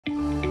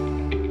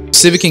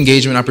civic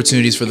engagement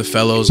opportunities for the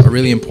fellows are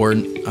really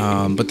important,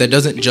 but that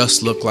doesn't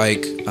just look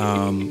like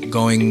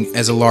going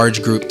as a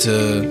large group to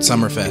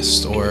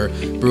Summerfest or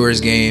Brewers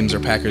games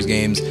or Packers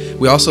games.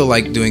 We also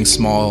like doing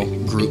small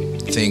group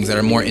things that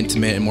are more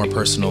intimate and more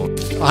personal.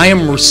 I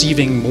am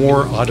receiving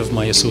more out of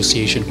my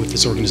association with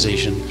this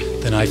organization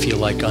than I feel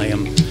like I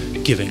am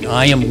giving.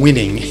 I am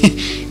winning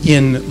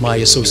in my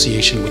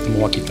association with the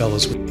Milwaukee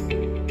Fellows.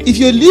 If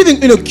you're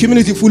living in a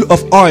community full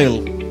of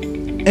oil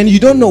and you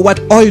don't know what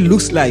oil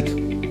looks like,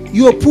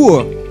 you are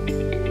poor.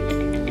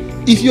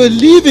 If you're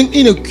living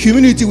in a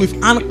community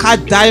with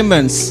uncut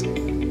diamonds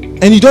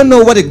and you don't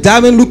know what a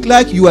diamond looks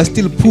like, you are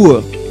still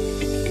poor.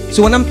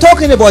 So when I'm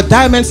talking about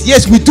diamonds,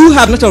 yes, we do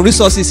have a lot of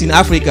resources in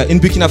Africa, in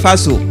Burkina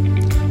Faso,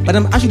 but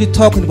I'm actually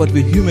talking about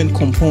the human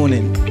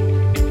component,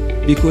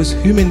 because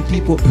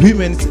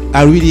humans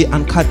are really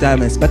uncut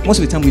diamonds, but most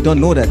of the time we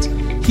don't know that.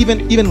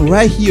 Even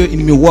right here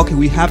in Milwaukee,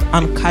 we have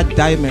uncut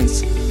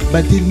diamonds,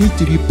 but they need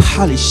to be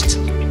polished.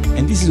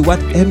 And this is what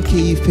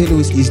MKE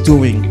Fellows is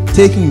doing,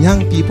 taking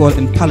young people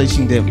and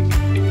polishing them.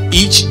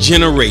 Each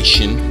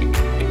generation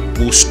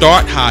will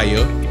start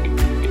higher,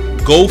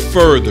 go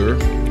further,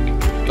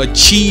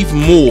 achieve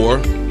more,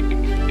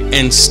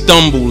 and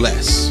stumble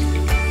less.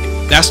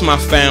 That's my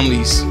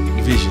family's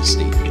vision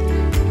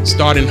statement.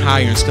 Starting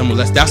higher and stumble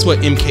less. That's what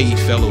MKE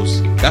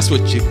Fellows, that's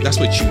what you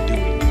do.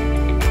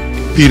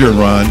 Peter and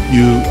Ron,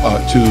 you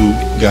two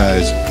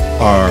guys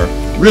are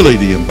really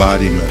the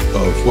embodiment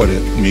of what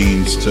it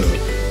means to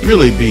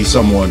really be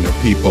someone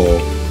that people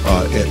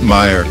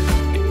admire.